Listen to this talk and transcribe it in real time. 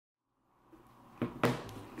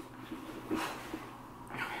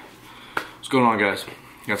What's going on, guys?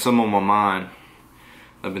 Got something on my mind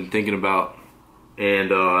I've been thinking about,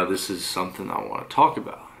 and this is something I want to talk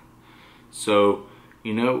about. So,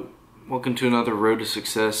 welcome to another Road to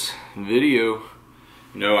Success video.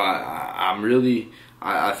 I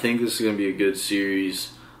think this is going to be a good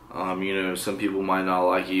series. Some people might not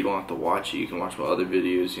like it. You don't have to watch it. You can watch my other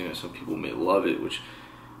videos. Some people may love it,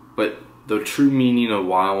 but the true meaning of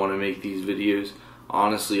why I want to make these videos,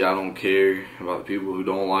 honestly, I don't care about the people who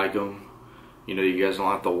don't like them. You guys don't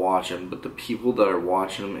have to watch them, but the people that are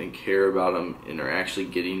watching them and care about them and are actually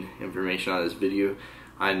getting information out of this video,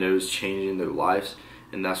 I know is changing their lives,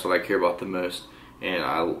 and that's what I care about the most. And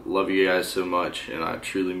I love you guys so much, and I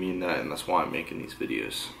truly mean that, and that's why I'm making these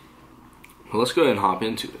videos. Well, let's go ahead and hop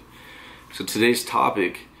into it. So today's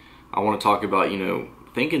topic, I want to talk about,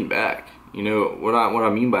 thinking back. What I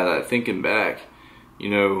mean by that, thinking back,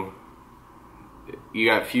 you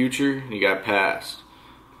got future and you got past.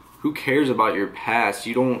 Who cares about your past?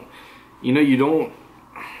 Who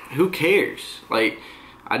cares? Like,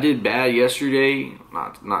 I did bad yesterday,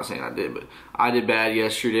 not saying I did, but I did bad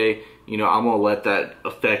yesterday. I'm gonna let that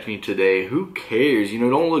affect me today. Who cares?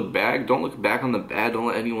 Don't look back on the bad. Don't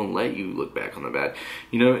let anyone let you look back on the bad.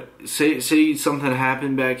 Say something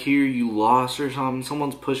happened back here, you lost or something,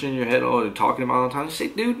 someone's pushing your head and talking about it all the time. Just say,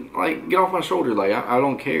 dude, like, get off my shoulder. Like, I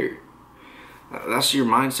don't care. That's your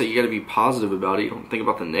mindset. You got to be positive about it. You don't think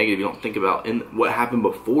about the negative. You don't think about what happened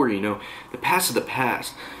before. The past is the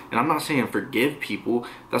past. And I'm not saying forgive people.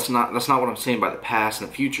 That's not what I'm saying by the past and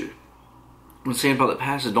the future. What I'm saying about the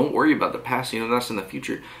past is don't worry about the past. That's in the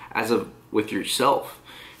future. As of with yourself,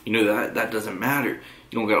 that doesn't matter.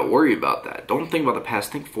 You don't got to worry about that. Don't think about the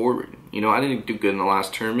past. Think forward. I didn't do good in the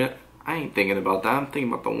last tournament. I ain't thinking about that. I'm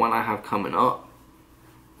thinking about the one I have coming up.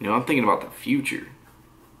 I'm thinking about the future.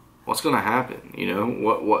 What's gonna happen?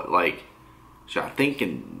 Like, should I think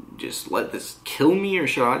and just let this kill me, or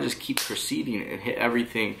should I just keep proceeding and hit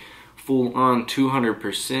everything full on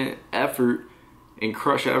 200% effort and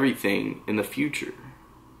crush everything in the future?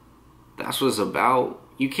 That's what it's about.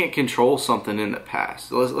 You can't control something in the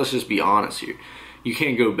past. Let's just be honest here. You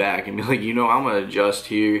can't go back and be like, I'm gonna adjust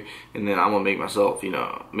here and then I'm gonna make myself,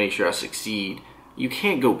 make sure I succeed. You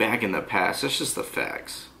can't go back in the past. That's just the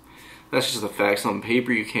facts. That's just the facts on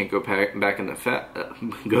paper. You can't go back in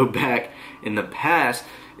the past.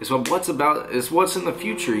 It's what's in the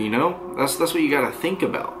future. That's what you got to think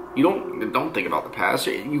about. You don't think about the past.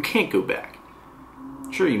 You can't go back.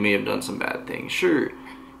 Sure, you may have done some bad things. Sure,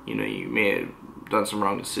 you may have done some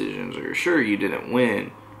wrong decisions, or sure you didn't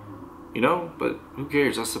win. But who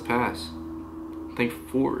cares? That's the past. Think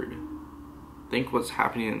forward. Think what's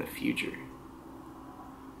happening in the future.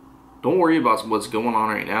 Don't worry about what's going on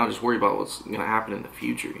right now. Just worry about what's going to happen in the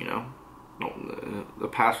future, The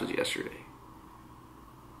past was yesterday.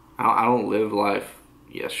 I don't live life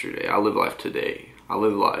yesterday. I live life today. I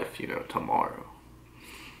live life, tomorrow.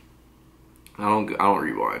 I don't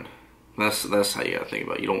rewind. That's how you got to think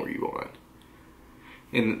about it. You don't rewind.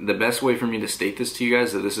 And the best way for me to state this to you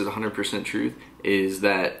guys, that this is 100% truth, is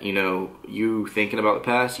that, you thinking about the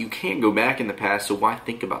past, you can't go back in the past, so why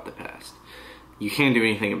think about the past? You can't do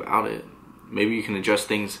anything about it. Maybe you can adjust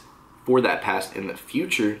things for that past in the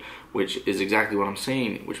future, which is exactly what I'm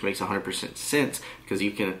saying, which makes 100% sense, because you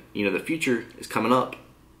can, the future is coming up.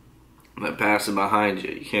 The past is behind you.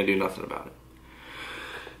 You can't do nothing about it.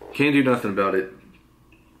 Can't do nothing about it.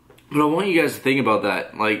 But I want you guys to think about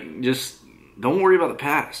that. Like, just don't worry about the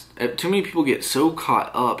past. Too many people get so caught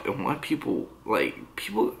up in what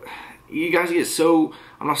you guys get so,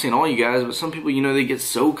 I'm not saying all you guys, but some people, they get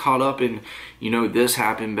so caught up in, this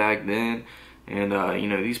happened back then, and,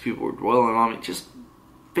 these people were dwelling on it. Just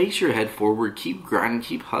face your head forward, keep grinding,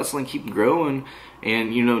 keep hustling, keep growing,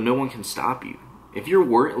 and, no one can stop you. If you're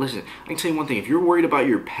worried, listen, I can tell you one thing, if you're worried about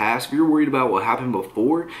your past, if you're worried about what happened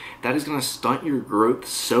before, that is going to stunt your growth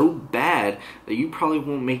so bad that you probably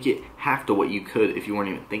won't make it half to what you could if you weren't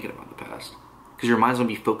even thinking about the past. Because your mind's going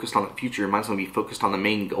to be focused on the future, your mind's going to be focused on the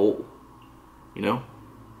main goal.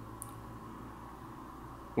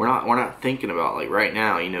 We're not thinking about, like, right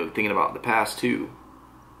now, thinking about the past too.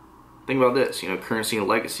 Think about this, currency and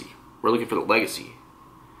legacy. We're looking for the legacy.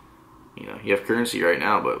 You have currency right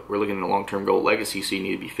now, but we're looking at a long-term goal legacy, so you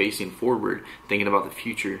need to be facing forward, thinking about the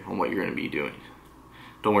future on what you're going to be doing.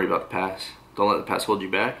 Don't worry about the past. Don't let the past hold you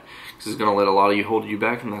back, because it's going to let a lot of you hold you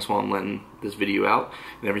back, and that's why I'm letting this video out,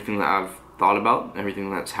 and everything that I've thought about, everything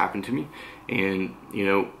that's happened to me, and,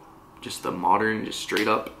 just the modern, just straight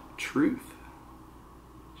up truth.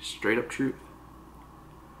 Just straight up truth.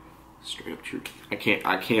 Straight up truth. I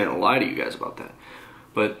can't lie to you guys about that.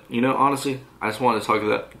 But, you know, honestly, I just wanted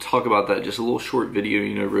to talk about that, just a little short video,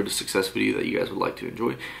 you know, road to success video that you guys would like to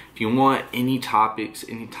enjoy. If you want any topics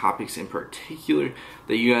in particular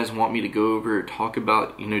that you guys want me to go over or talk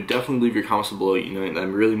about, you know, definitely leave your comments below. You know, that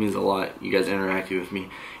really means a lot. You guys interacting with me,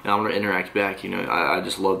 and I'm going to interact back. You know, I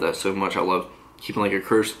just love that so much. I love keeping like a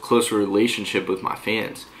close relationship with my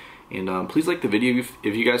fans. And please like the video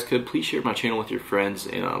if you guys could. Please share my channel with your friends,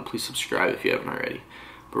 and please subscribe if you haven't already.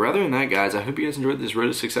 But rather than that, guys, I hope you guys enjoyed this Road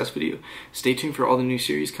to Success video. Stay tuned for all the new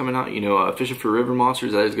series coming out. You know, Fishing for River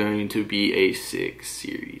Monsters, that is going to be a sick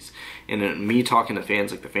series. And then me talking to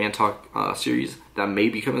fans, like the Fan Talk series, that may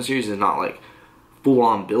become a series, is not like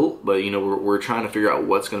full-on built, but, you know, we're trying to figure out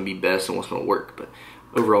what's going to be best and what's going to work. But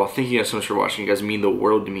overall, thank you guys so much for watching. You guys mean the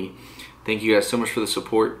world to me. Thank you guys so much for the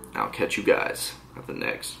support. I'll catch you guys at the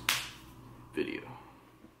next video.